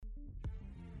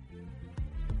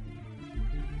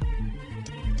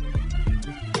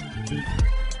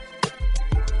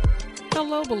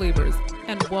Hello, believers,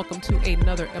 and welcome to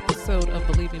another episode of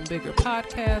Believing Bigger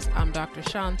podcast. I'm Dr.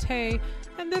 Shantae,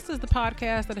 and this is the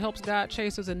podcast that helps God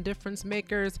chasers and difference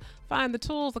makers find the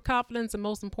tools, the confidence, and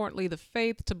most importantly, the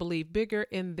faith to believe bigger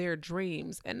in their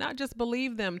dreams, and not just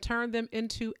believe them, turn them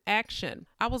into action.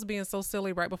 I was being so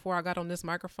silly right before I got on this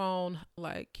microphone,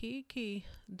 like, Kiki,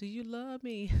 do you love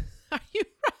me? Are you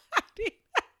riding?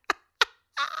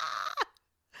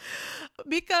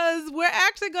 Because we're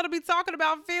actually going to be talking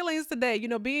about feelings today,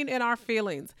 being in our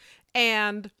feelings.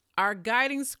 And our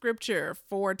guiding scripture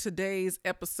for today's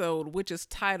episode, which is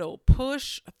titled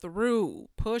Push Through.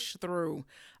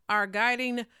 Our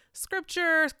guiding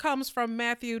scripture comes from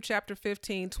Matthew chapter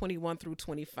 15, 21 through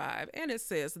 25. And it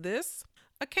says this: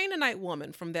 A Canaanite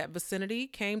woman from that vicinity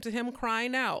came to him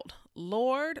crying out,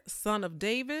 "Lord, Son of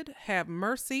David, have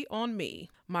mercy on me.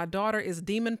 My daughter is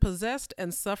demon-possessed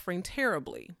and suffering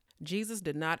terribly." Jesus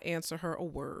did not answer her a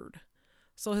word.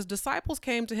 So his disciples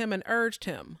came to him and urged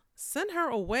him, "Send her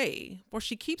away, for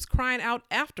she keeps crying out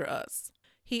after us."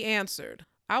 He answered,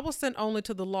 "I was sent only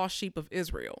to the lost sheep of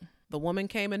Israel." The woman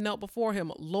came and knelt before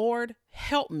him. "Lord,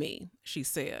 help me," she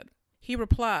said. He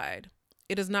replied,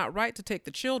 "It is not right to take the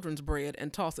children's bread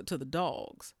and toss it to the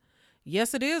dogs."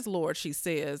 "Yes, it is, Lord," she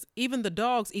says. "Even the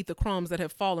dogs eat the crumbs that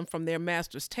have fallen from their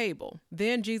master's table."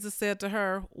 Then Jesus said to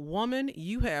her, "Woman,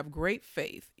 you have great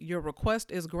faith. Your request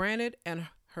is granted," and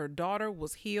her daughter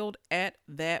was healed at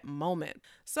that moment.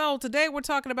 So today we're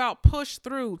talking about push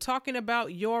through, talking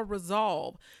about your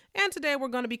resolve. And today we're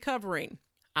going to be covering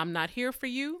I'm not here for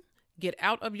you, get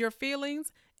out of your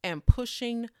feelings, and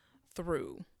pushing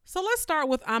through. So let's start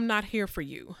with I'm not here for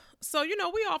you. So,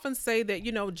 we often say that,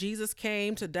 Jesus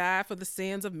came to die for the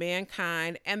sins of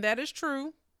mankind, and that is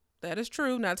true. That is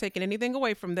true, not taking anything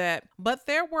away from that. But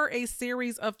there were a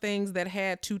series of things that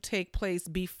had to take place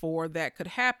before that could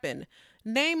happen,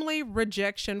 namely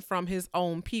rejection from his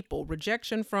own people,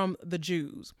 rejection from the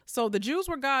Jews. So the Jews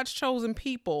were God's chosen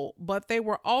people, but they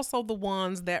were also the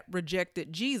ones that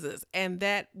rejected Jesus, and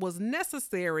that was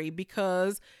necessary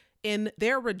because in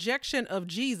their rejection of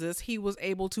Jesus, he was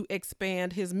able to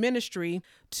expand his ministry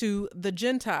to the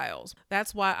Gentiles.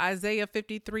 That's why Isaiah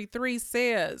 53:3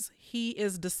 says, "He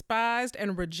is despised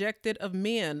and rejected of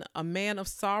men, a man of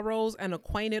sorrows and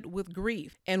acquainted with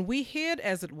grief. And we hid,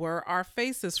 as it were, our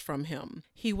faces from him.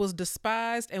 He was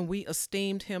despised and we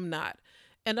esteemed him not."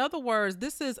 In other words,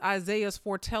 this is Isaiah's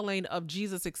foretelling of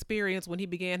Jesus' experience when he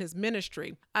began his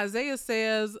ministry. Isaiah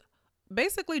says,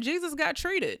 basically, Jesus got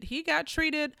treated. He got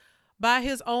treated by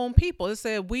his own people. It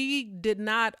said, we did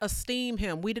not esteem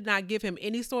him. We did not give him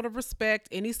any sort of respect,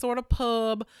 any sort of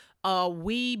pub.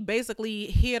 We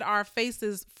basically hid our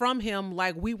faces from him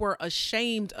like we were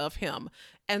ashamed of him.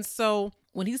 And so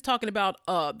when he's talking about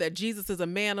that Jesus is a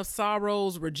man of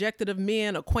sorrows, rejected of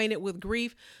men, acquainted with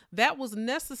grief, that was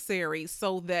necessary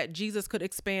so that Jesus could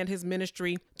expand his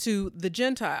ministry to the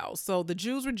Gentiles. So the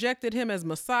Jews rejected him as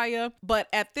Messiah. But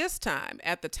at this time,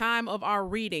 at the time of our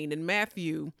reading in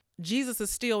Matthew, Jesus is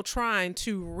still trying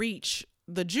to reach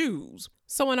the Jews.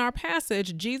 So in our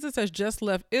passage, Jesus has just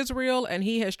left Israel and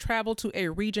he has traveled to a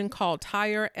region called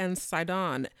Tyre and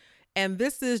Sidon. And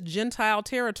this is Gentile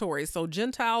territory. So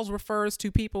Gentiles refers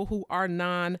to people who are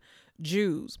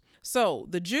non-Jews. So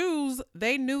the Jews,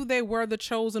 they knew they were the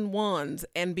chosen ones.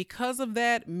 And because of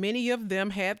that, many of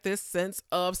them had this sense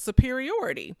of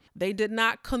superiority. They did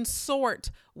not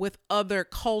consort with other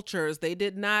cultures. They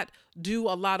did not do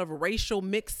a lot of racial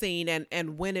mixing.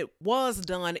 And when it was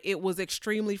done, it was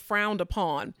extremely frowned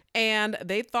upon. And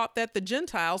they thought that the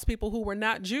Gentiles, people who were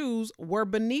not Jews, were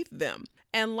beneath them.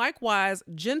 And likewise,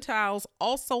 Gentiles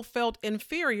also felt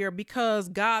inferior because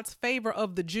God's favor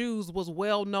of the Jews was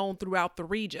well known throughout the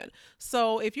region.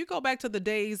 So if you go back to the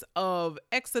days of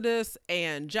Exodus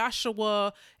and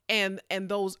Joshua and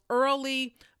those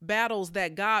early battles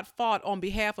that God fought on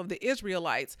behalf of the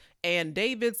Israelites and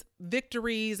David's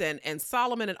victories and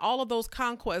Solomon and all of those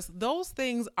conquests, those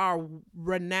things are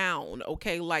renowned,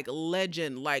 okay, like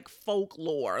legend, like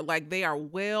folklore, like they are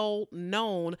well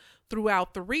known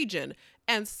throughout the region.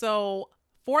 And so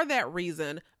for that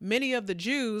reason, many of the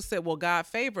Jews said, well, God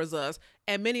favors us.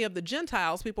 And many of the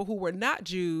Gentiles, people who were not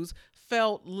Jews,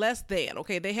 felt less than.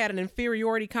 Okay, they had an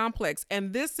inferiority complex.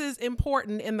 And this is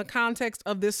important in the context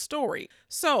of this story.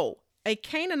 So a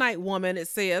Canaanite woman, it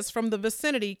says, from the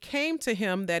vicinity came to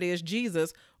him, that is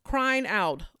Jesus, crying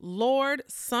out, "Lord,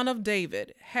 Son of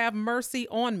David, have mercy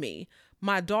on me.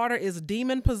 My daughter is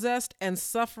demon-possessed and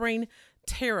suffering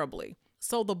terribly."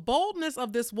 So the boldness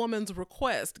of this woman's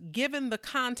request, given the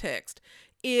context,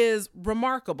 is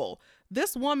remarkable.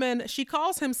 This woman, she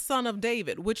calls him son of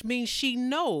David, which means she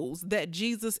knows that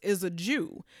Jesus is a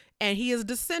Jew and he is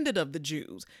descendant of the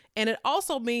Jews. And it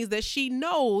also means that she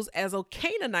knows as a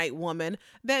Canaanite woman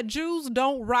that Jews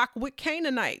don't rock with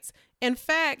Canaanites. In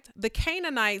fact, the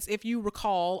Canaanites, if you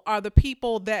recall, are the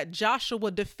people that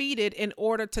Joshua defeated in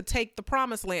order to take the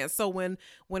promised land. So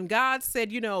when God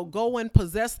said, go and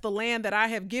possess the land that I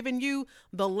have given you,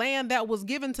 the land that was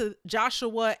given to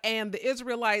Joshua and the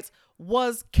Israelites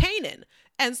was Canaan.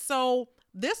 And so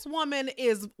this woman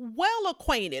is well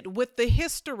acquainted with the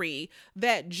history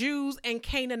that Jews and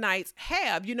Canaanites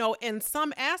have. In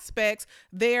some aspects,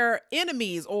 they're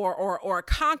enemies or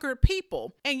conquered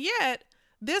people. And yet,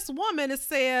 this woman, it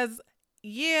says,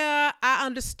 yeah, I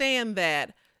understand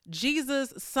that.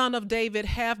 Jesus, son of David,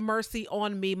 have mercy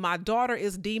on me. My daughter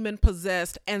is demon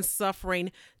possessed and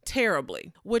suffering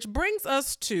terribly. Which brings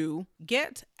us to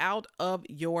get out of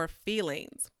your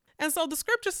feelings. And so the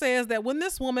scripture says that when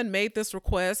this woman made this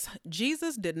request,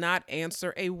 Jesus did not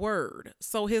answer a word.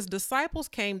 So his disciples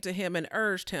came to him and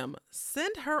urged him,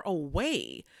 send her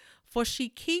away, for she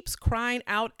keeps crying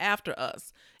out after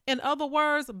us. In other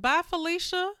words, bye,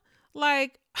 Felicia,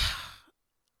 like,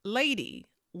 lady,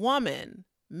 woman,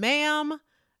 ma'am,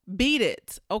 beat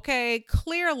it, okay?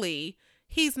 Clearly,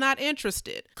 he's not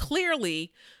interested.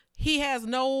 Clearly, he has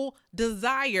no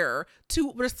desire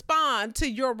to respond to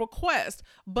your request,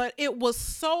 but it was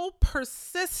so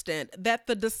persistent that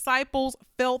the disciples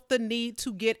felt the need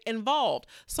to get involved.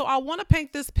 So I want to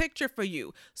paint this picture for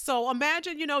you. So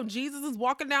imagine, Jesus is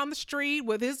walking down the street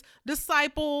with his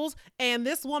disciples, and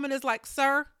this woman is like,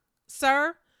 sir,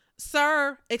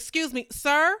 excuse me,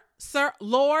 sir,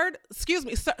 Lord, excuse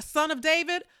me, sir, son of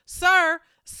David, sir,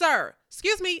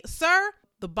 excuse me, sir.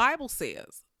 The Bible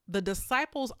says the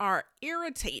disciples are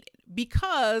irritated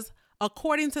because,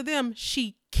 according to them,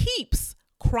 she keeps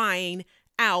crying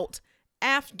out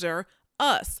after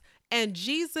us. And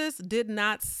Jesus did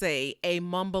not say a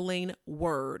mumbling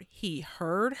word. He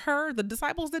heard her. The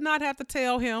disciples did not have to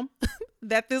tell him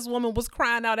that this woman was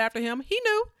crying out after him. He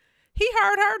knew. He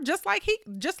heard her just like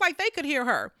they could hear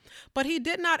her, but he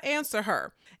did not answer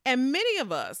her. And many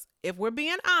of us, if we're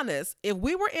being honest, if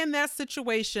we were in that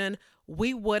situation,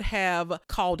 we would have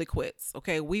called it quits.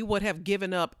 Okay. We would have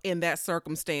given up in that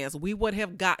circumstance. We would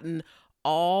have gotten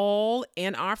all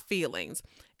in our feelings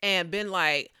and been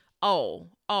like, oh,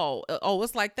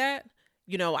 it's like that.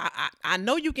 I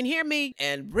know you can hear me,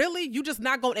 and really, you just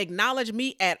not going to acknowledge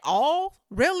me at all?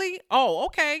 Really? Oh,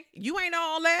 okay. You ain't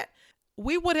all that.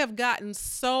 We would have gotten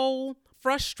so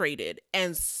frustrated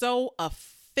and so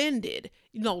offended,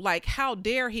 like, how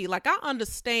dare he? Like, I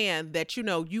understand that,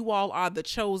 you all are the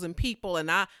chosen people. And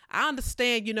I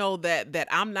understand, that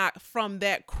I'm not from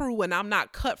that crew and I'm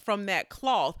not cut from that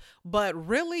cloth. But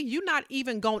really, you're not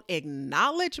even going to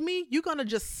acknowledge me? You're going to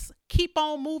just keep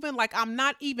on moving like I'm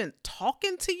not even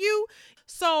talking to you?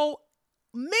 So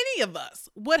many of us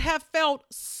would have felt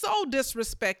so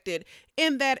disrespected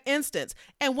in that instance.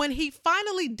 And when he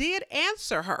finally did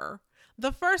answer her,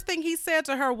 the first thing he said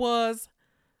to her was,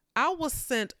 I was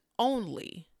sent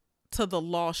only to the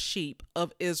lost sheep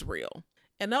of Israel.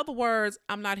 In other words,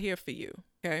 I'm not here for you.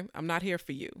 Okay. I'm not here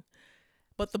for you.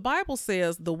 But the Bible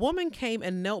says the woman came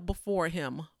and knelt before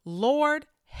him. Lord,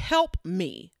 help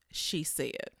me, she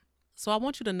said. So I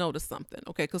want you to notice something,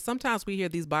 okay? Because sometimes we hear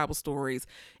these Bible stories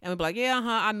and we're like, yeah,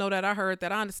 I know that, I heard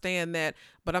that, I understand that.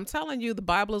 But I'm telling you, the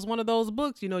Bible is one of those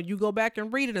books, you go back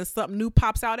and read it and something new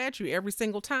pops out at you every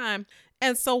single time.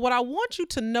 And so what I want you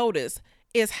to notice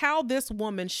is how this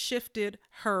woman shifted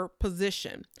her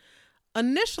position.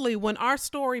 Initially, when our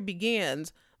story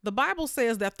begins, the Bible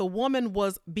says that the woman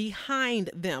was behind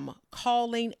them,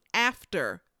 calling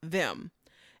after them.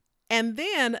 And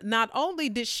then not only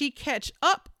did she catch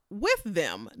up with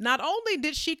them, not only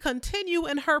did she continue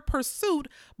in her pursuit,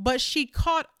 but she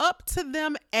caught up to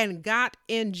them and got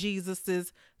in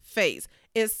Jesus's face.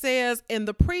 It says in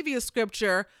the previous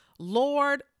scripture,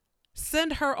 Lord,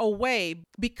 send her away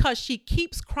because she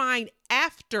keeps crying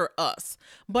after us.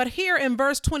 But here in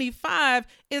verse 25,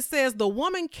 it says the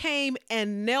woman came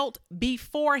and knelt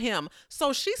before him.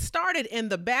 So she started in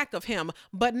the back of him,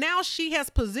 but now she has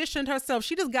positioned herself.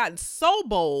 She just gotten so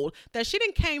bold that she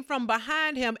done came from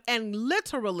behind him and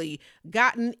literally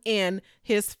gotten in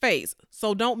his face.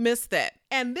 So don't miss that.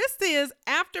 And this is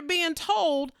after being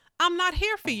told, I'm not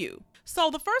here for you.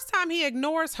 So the first time he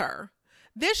ignores her,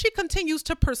 then she continues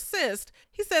to persist.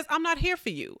 He says, I'm not here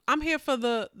for you. I'm here for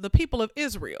the people of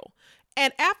Israel.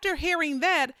 And after hearing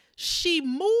that, she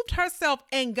moved herself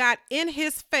and got in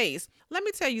his face. Let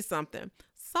me tell you something.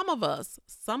 Some of us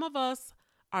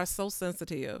are so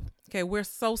sensitive. Okay, we're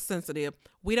so sensitive.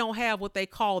 We don't have what they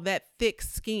call that thick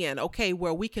skin, okay,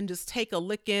 where we can just take a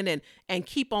licking and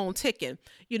keep on ticking.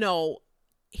 You know,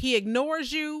 he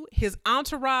ignores you. His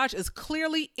entourage is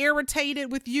clearly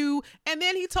irritated with you. And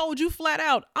then he told you flat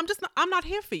out, I'm not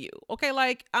here for you. Okay,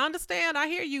 like, I understand, I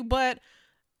hear you, but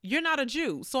you're not a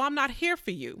Jew, so I'm not here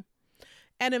for you.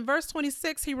 And in verse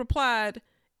 26, he replied,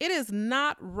 it is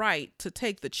not right to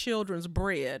take the children's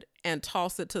bread and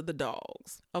toss it to the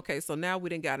dogs. Okay, so now we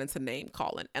done got into name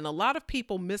calling. And a lot of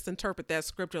people misinterpret that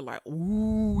scripture like,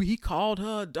 ooh, he called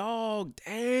her a dog.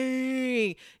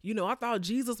 Dang. You know, I thought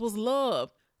Jesus was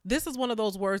love. This is one of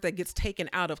those words that gets taken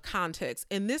out of context.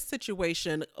 In this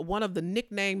situation, one of the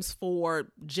nicknames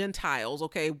for Gentiles,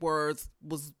 okay, was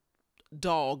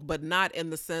dog, but not in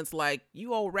the sense like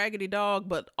you old raggedy dog,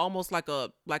 but almost like a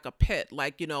pet,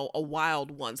 like, you know, a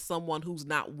wild one, someone who's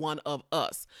not one of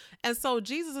us. And so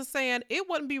Jesus is saying it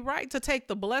wouldn't be right to take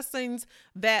the blessings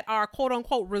that are quote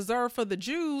unquote reserved for the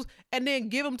Jews and then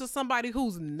give them to somebody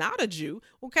who's not a Jew.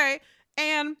 Okay.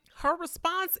 And her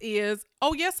response is,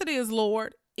 oh, yes, it is,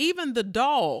 Lord. Even the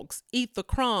dogs eat the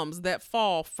crumbs that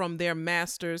fall from their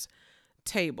master's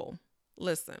table.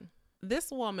 Listen, this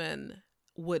woman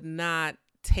would not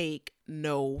take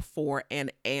no for an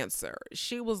answer.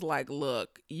 She was like,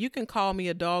 look, you can call me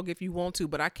a dog if you want to,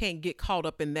 but I can't get caught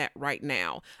up in that right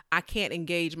now. I can't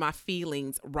engage my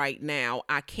feelings right now.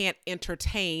 I can't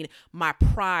entertain my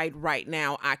pride right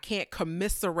now. I can't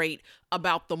commiserate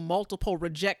about the multiple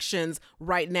rejections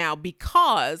right now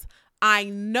because I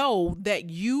know that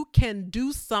you can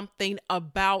do something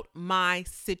about my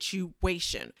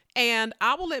situation. And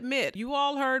I will admit, you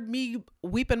all heard me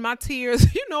weeping my tears,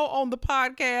 on the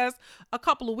podcast a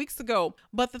couple of weeks ago.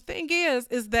 But the thing is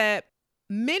that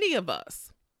many of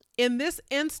us in this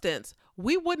instance,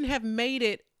 we wouldn't have made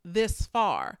it this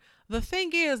far. The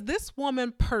thing is, this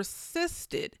woman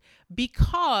persisted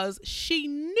because she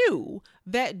knew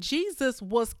that Jesus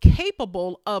was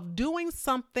capable of doing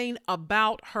something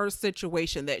about her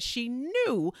situation, that she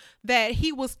knew that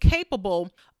he was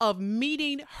capable of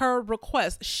meeting her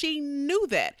request. She knew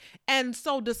that. And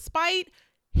so despite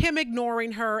him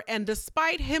ignoring her, and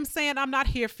despite him saying, I'm not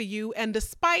here for you, and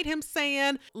despite him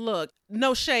saying, look,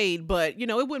 no shade, but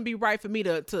it wouldn't be right for me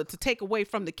to take away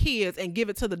from the kids and give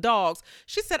it to the dogs.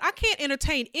 She said, I can't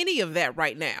entertain any of that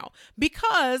right now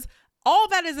because all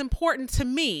that is important to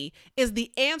me is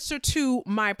the answer to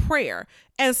my prayer.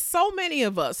 And so many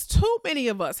of us, too many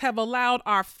of us, have allowed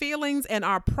our feelings and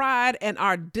our pride and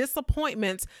our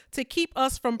disappointments to keep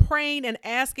us from praying and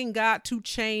asking God to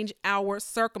change our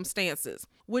circumstances,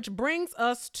 which brings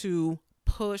us to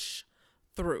push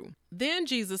through. Then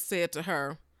Jesus said to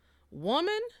her,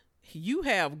 woman, you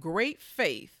have great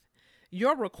faith.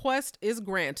 Your request is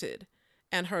granted.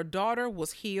 And her daughter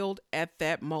was healed at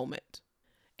that moment.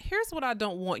 Here's what I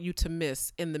don't want you to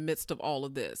miss in the midst of all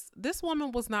of this. This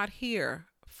woman was not here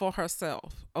for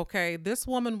herself, okay? This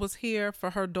woman was here for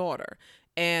her daughter.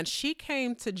 And she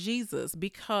came to Jesus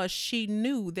because she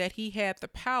knew that he had the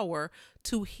power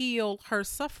to heal her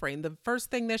suffering. The first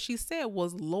thing that she said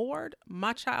was, Lord,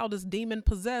 my child is demon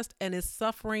possessed and is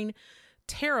suffering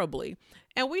terribly.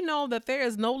 And we know that there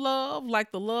is no love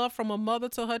like the love from a mother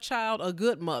to her child, a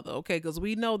good mother, okay? Because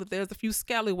we know that there's a few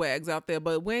scallywags out there,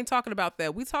 but we ain't talking about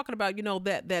that. We're talking about,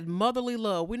 that motherly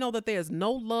love. We know that there's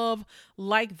no love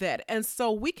like that. And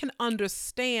so we can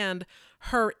understand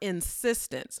her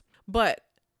insistence. But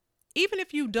even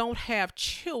if you don't have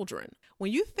children,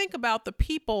 when you think about the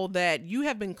people that you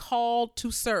have been called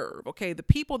to serve, okay, the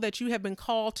people that you have been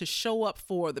called to show up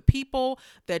for, the people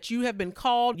that you have been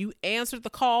called, you answered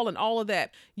the call and all of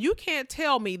that, you can't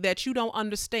tell me that you don't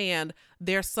understand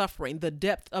their suffering, the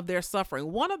depth of their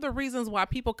suffering. One of the reasons why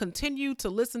people continue to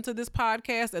listen to this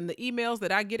podcast and the emails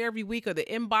that I get every week or the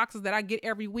inboxes that I get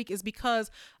every week is because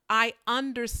I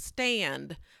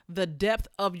understand the depth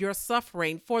of your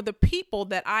suffering for the people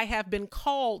that I have been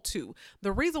called to.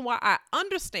 The reason why I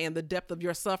understand the depth of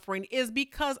your suffering is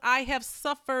because I have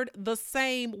suffered the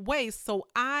same way. So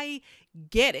I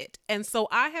get it. And so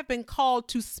I have been called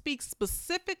to speak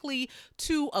specifically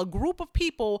to a group of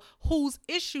people whose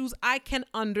issues I can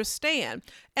understand.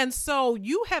 And so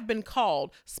you have been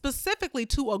called specifically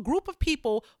to a group of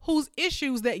people whose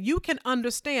issues that you can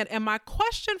understand. And my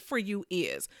question for you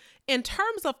is, in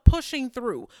terms of pushing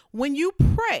through, when you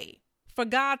pray for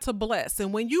God to bless,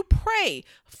 and when you pray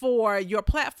for your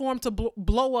platform to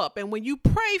blow up, and when you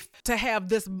pray to have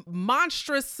this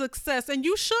monstrous success, and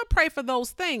you should pray for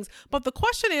those things. But the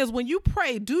question is, when you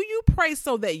pray, do you pray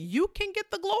so that you can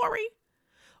get the glory?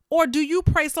 Or do you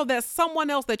pray so that someone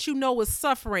else that you know is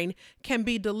suffering can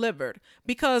be delivered?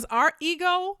 Because our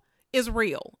ego is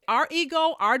real. Our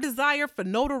ego, our desire for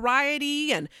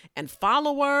notoriety and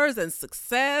followers and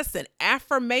success and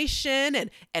affirmation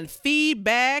and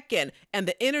feedback and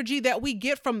the energy that we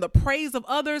get from the praise of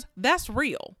others, that's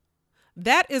real.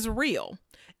 That is real.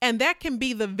 And that can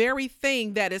be the very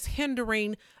thing that is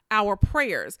hindering our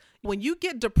prayers. When you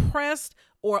get depressed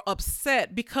or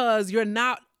upset because you're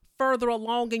not further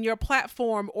along in your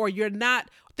platform, or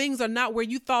things are not where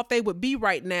you thought they would be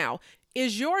right now,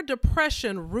 is your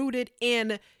depression rooted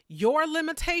in your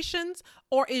limitations,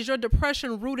 or is your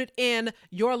depression rooted in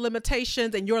your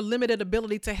limitations and your limited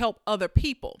ability to help other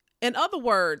people? In other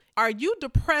words, are you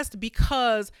depressed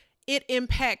because it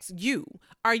impacts you?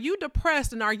 Are you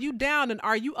depressed and are you down and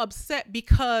are you upset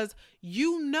because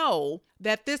you know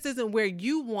that this isn't where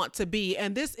you want to be,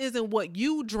 and this isn't what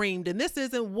you dreamed, and this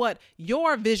isn't what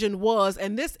your vision was,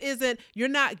 and you're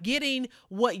not getting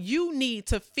what you need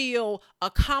to feel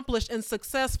accomplished and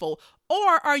successful?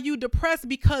 Or are you depressed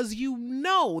because you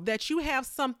know that you have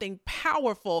something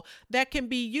powerful that can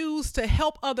be used to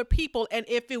help other people, and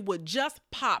if it would just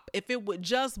pop, if it would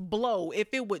just blow, if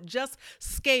it would just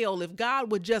scale, if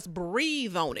God would just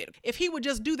breathe on it, if he would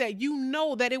just do that, you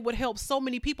know that it would help so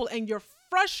many people, and you're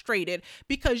frustrated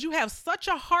because you have such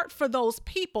a heart for those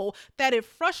people that it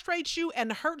frustrates you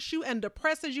and hurts you and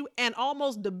depresses you and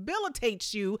almost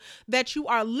debilitates you, that you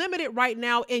are limited right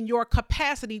now in your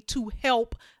capacity to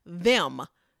help them.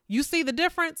 You see the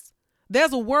difference?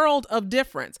 There's a world of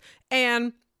difference.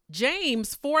 And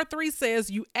James 4:3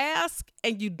 says, you ask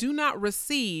and you do not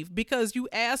receive because you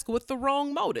ask with the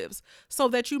wrong motives, so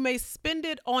that you may spend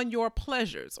it on your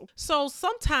pleasures. So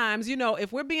sometimes,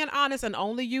 if we're being honest, and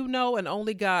only you know and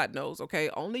only God knows, okay?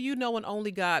 Only you know and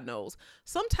only God knows.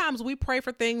 Sometimes we pray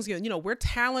for things, we're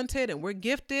talented and we're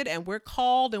gifted and we're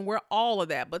called and we're all of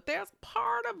that. But there's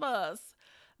part of us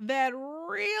that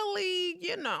really,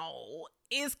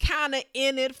 is kind of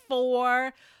in it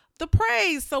for the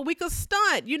praise, so we could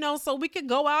stunt, so we could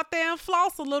go out there and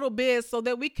floss a little bit, so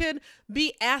that we could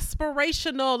be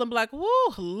aspirational and be like, woo,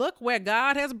 look where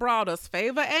God has brought us.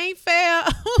 Favor ain't fair.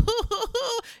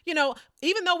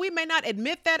 Even though we may not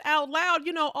admit that out loud,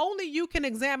 only you can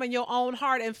examine your own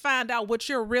heart and find out what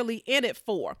you're really in it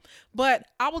for. But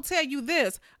I will tell you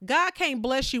this, God can't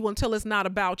bless you until it's not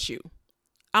about you.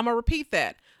 I'm going to repeat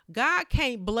that. God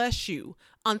can't bless you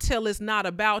until it's not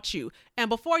about you. And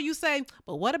before you say,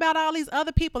 but what about all these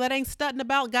other people that ain't studying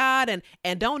about God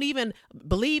and don't even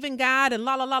believe in God and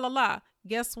la, la, la, la, la.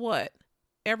 Guess what?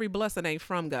 Every blessing ain't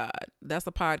from God. That's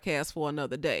a podcast for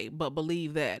another day. But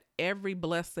believe that every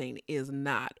blessing is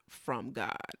not from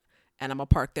God. And I'm going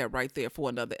to park that right there for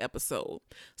another episode.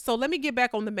 So let me get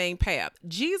back on the main path.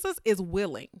 Jesus is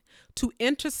willing to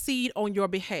intercede on your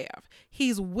behalf.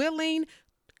 He's willing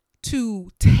to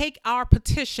take our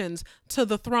petitions to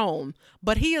the throne,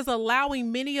 but he is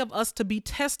allowing many of us to be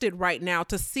tested right now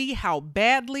to see how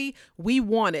badly we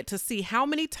want it, to see how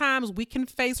many times we can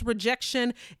face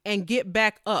rejection and get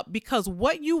back up, because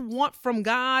what you want from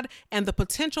God and the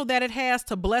potential that it has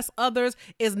to bless others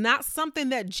is not something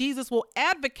that Jesus will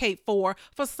advocate for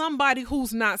somebody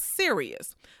who's not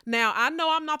serious. Now, I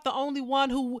know I'm not the only one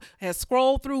who has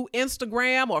scrolled through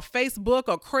Instagram or Facebook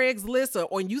or Craigslist,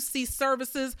 or you see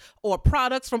services or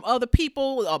products from other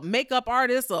people, or makeup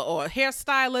artists or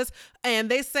hairstylists, and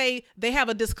they say, they have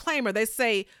a disclaimer. They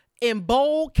say in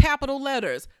bold capital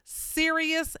letters,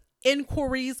 serious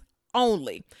inquiries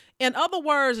only. In other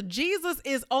words, Jesus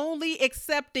is only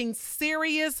accepting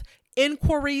serious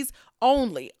inquiries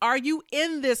only. Are you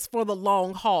in this for the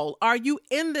long haul? Are you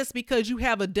in this because you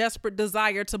have a desperate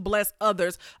desire to bless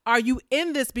others? Are you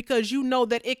in this because you know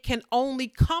that it can only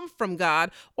come from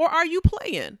God? Or are you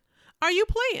playing? Are you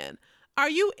playing? Are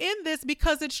you in this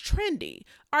because it's trendy?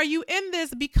 Are you in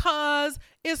this because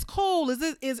it's cool?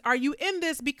 Are you in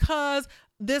this because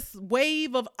this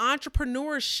wave of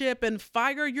entrepreneurship and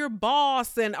fire your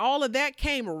boss and all of that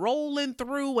came rolling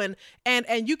through,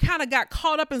 and you kind of got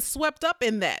caught up and swept up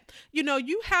in that?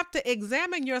 You have to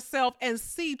examine yourself and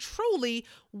see truly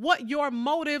what your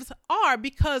motives are,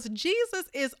 because Jesus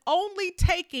is only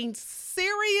taking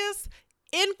serious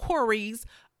inquiries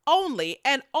only,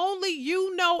 and only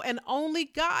you know and only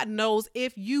God knows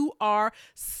if you are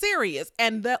serious.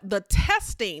 And the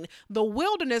testing, the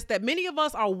wilderness that many of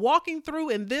us are walking through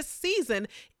in this season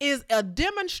is a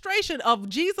demonstration of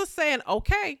Jesus saying,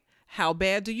 okay, how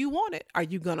bad do you want it? Are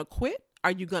you going to quit?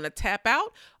 Are you going to tap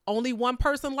out? Only one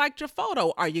person liked your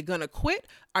photo. Are you going to quit?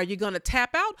 Are you going to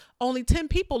tap out? Only 10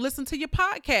 people listen to your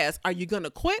podcast. Are you going to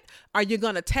quit? Are you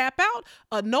going to tap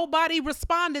out? Nobody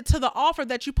responded to the offer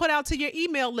that you put out to your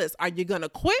email list. Are you going to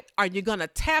quit? Are you going to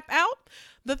tap out?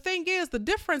 The thing is, the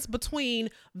difference between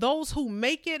those who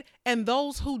make it and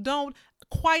those who don't,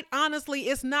 quite honestly,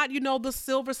 it's not, the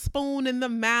silver spoon in the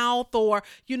mouth, or,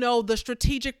 the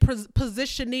strategic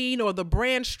positioning, or the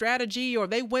brand strategy, or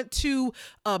they went to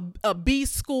a B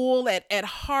school at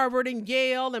Harvard and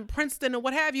Yale and Princeton and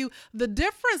what have you. The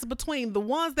difference between the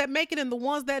ones that make it and the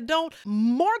ones that don't,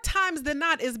 more times than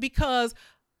not, is because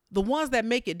the ones that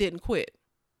make it didn't quit.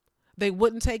 They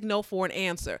wouldn't take no for an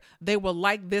answer. They were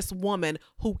like this woman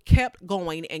who kept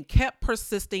going and kept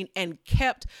persisting and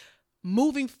kept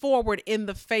moving forward in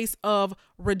the face of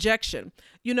rejection.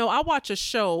 I watch a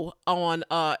show on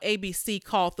ABC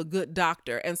called The Good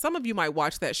Doctor, and some of you might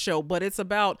watch that show, but it's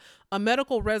about a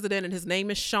medical resident, and his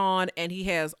name is Sean, and he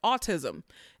has autism.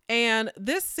 And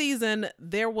this season,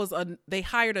 they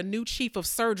hired a new chief of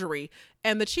surgery,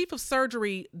 and the chief of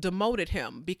surgery demoted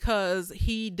him because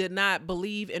he did not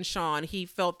believe in Sean. He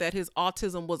felt that his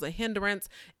autism was a hindrance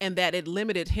and that it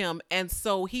limited him. And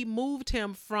so he moved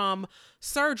him from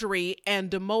surgery and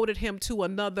demoted him to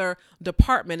another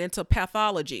department, into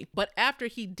pathology. But after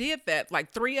he did that,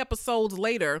 like 3 episodes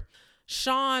later,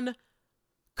 Sean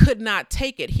could not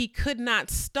take it. He could not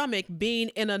stomach being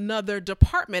in another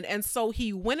department. And so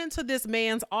he went into this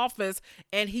man's office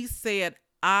and he said,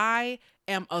 "I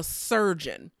am a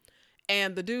surgeon."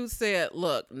 And the dude said,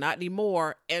 "Look, not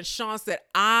anymore." And Sean said,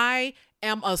 "I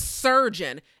am a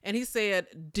surgeon." And he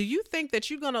said, "Do you think that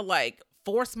you're going to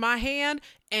force my hand?"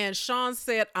 And Sean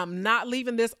said, "I'm not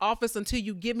leaving this office until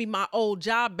you give me my old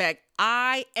job back.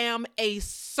 I am a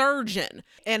surgeon."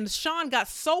 And Sean got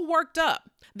so worked up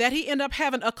that he ended up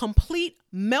having a complete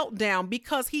meltdown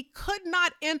because he could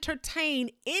not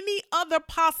entertain any other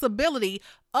possibility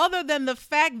other than the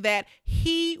fact that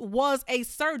he was a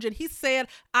surgeon. He said,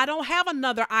 "I don't have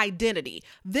another identity.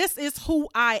 This is who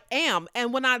I am."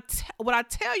 And when I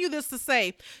tell you this to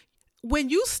say, when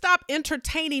you stop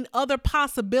entertaining other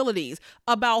possibilities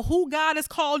about who God has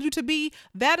called you to be,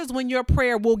 that is when your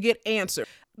prayer will get answered.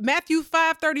 Matthew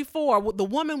 5:34, the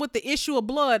woman with the issue of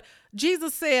blood,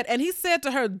 Jesus said, and he said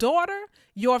to her, "Daughter,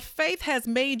 your faith has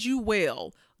made you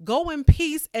well. Go in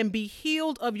peace and be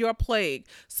healed of your plague."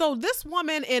 So this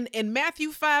woman in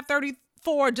Matthew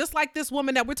 5:34, just like this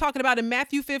woman that we're talking about in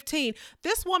Matthew 15,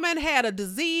 this woman had a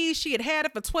disease. She had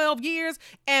it for 12 years.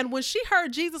 And when she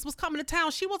heard Jesus was coming to town,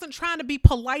 she wasn't trying to be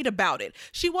polite about it.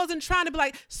 She wasn't trying to be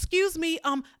like, "Excuse me,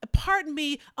 pardon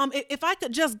me, if I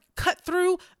could just cut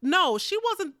through." No, she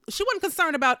wasn't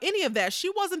concerned about any of that. She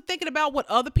wasn't thinking about what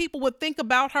other people would think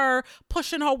about her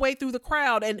pushing her way through the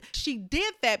crowd. And she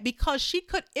did that because she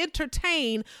could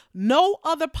entertain no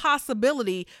other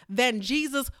possibility than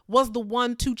Jesus was the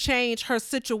one to change her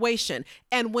situation.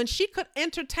 And when she could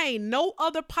entertain no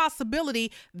other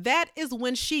possibility, that is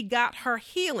when she got her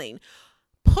healing.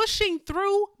 Pushing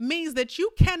through means that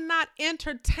you cannot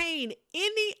entertain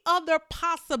any other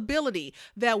possibility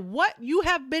that what you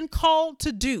have been called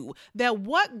to do, that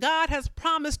what God has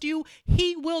promised you,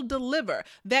 he will deliver,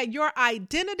 that your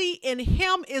identity in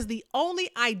him is the only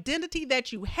identity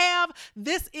that you have.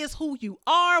 This is who you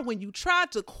are. When you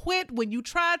tried to quit, when you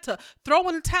tried to throw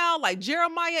in the towel like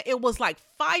Jeremiah, it was like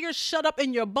fire shut up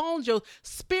in your bones. Your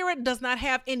spirit does not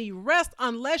have any rest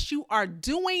unless you are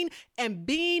doing and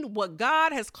being what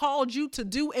God has called you to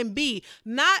do and be.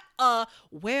 Not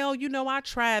I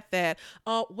tried that.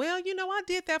 I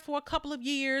did that for a couple of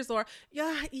years, or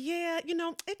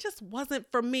it just wasn't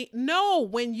for me. No,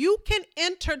 when you can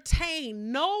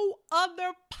entertain no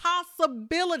other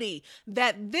possibility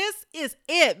that this is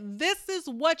it, this is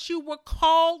what you were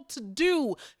called to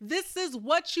do, this is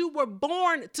what you were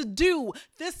born to do,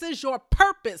 this is your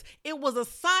purpose. It was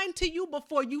assigned to you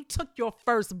before you took your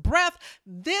first breath.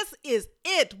 This is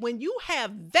it. When you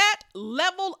have that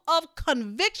level of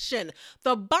conviction,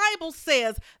 the Bible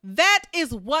says that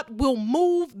is what will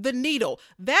move the needle.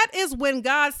 That is when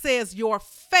God says your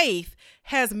faith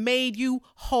has made you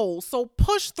whole. So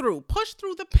push through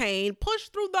the pain, push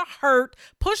through the hurt,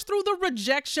 push through the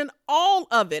rejection, all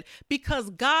of it, because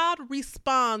God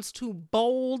responds to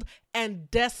bold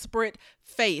and desperate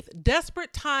faith.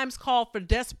 Desperate times call for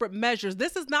desperate measures.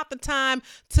 This is not the time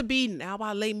to be, "Now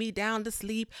I lay me down to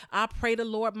sleep. I pray the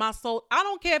Lord my soul." I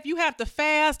don't care if you have to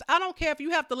fast. I don't care if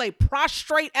you have to lay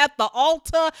prostrate at the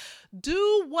altar.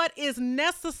 Do what is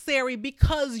necessary,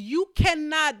 because you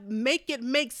cannot make it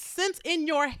make sense in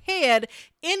your head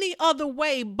any other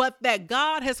way but that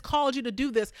God has called you to do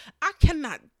this. I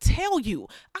cannot tell you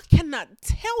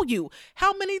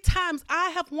how many times I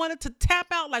have wanted to tap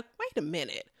out, like, wait a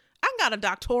minute. I got a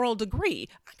doctoral degree.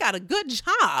 I got a good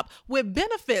job with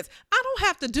benefits. I don't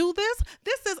have to do this.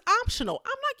 This is optional.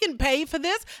 I'm not getting paid for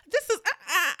this. This is,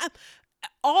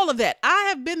 all of that. I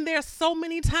have been there so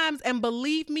many times, and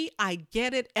believe me, I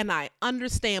get it and I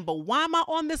understand. But why am I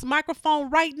on this microphone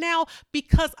right now?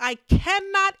 Because I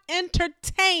cannot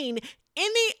entertain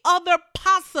any other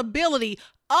possibility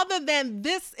other than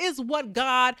this is what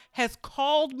God has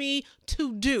called me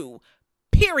to do.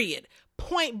 Period.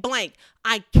 Point blank.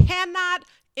 I cannot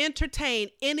entertain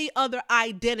any other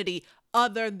identity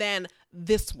other than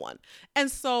this one.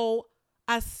 And so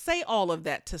I say all of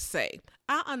that to say,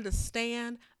 I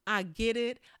understand, I get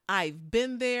it, I've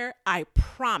been there, I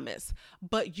promise,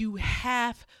 but you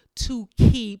have to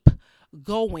keep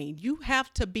going. You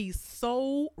have to be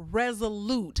so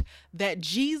resolute that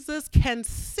Jesus can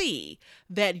see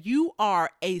that you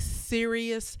are a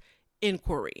serious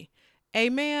inquiry.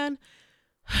 Amen.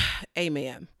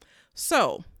 Amen.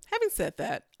 So, having said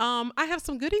that, I have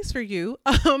some goodies for you.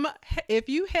 If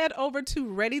you head over to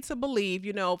Ready to Believe,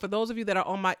 for those of you that are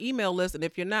on my email list, and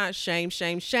if you're not, shame,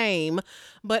 shame, shame.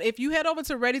 But if you head over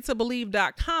to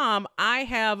readytobelieve.com, I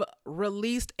have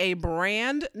released a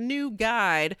brand new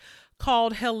guide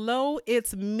called Hello,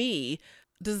 It's Me,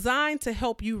 designed to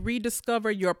help you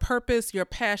rediscover your purpose, your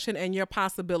passion, and your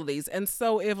possibilities. And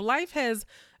so if life has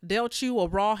dealt you a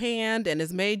raw hand and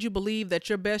has made you believe that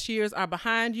your best years are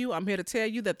behind you, I'm here to tell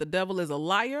you that the devil is a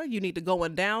liar. You need to go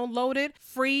and download it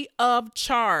free of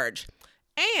charge.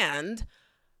 And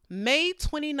May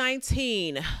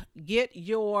 2019, get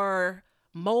your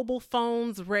mobile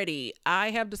phones ready.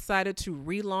 I have decided to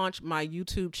relaunch my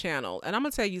YouTube channel. And I'm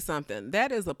going to tell you something.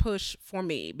 That is a push for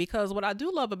me, because what I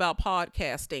do love about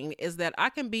podcasting is that I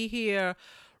can be here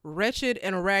wretched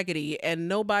and raggedy and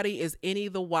nobody is any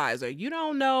the wiser. You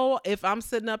don't know if I'm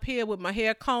sitting up here with my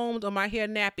hair combed or my hair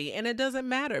nappy, and it doesn't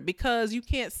matter because you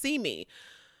can't see me.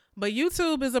 But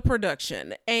YouTube is a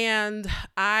production, and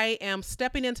I am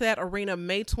stepping into that arena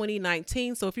May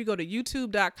 2019. So if you go to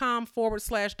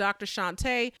youtube.com/Dr.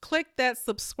 Shantae, click that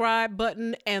subscribe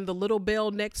button and the little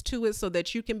bell next to it so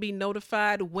that you can be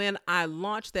notified when I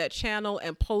launch that channel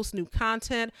and post new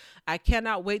content. I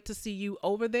cannot wait to see you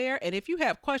over there. And if you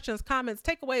have questions, comments,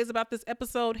 takeaways about this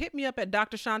episode, hit me up at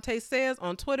Dr. Shantae Says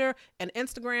on Twitter and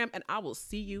Instagram, and I will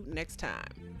see you next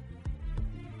time.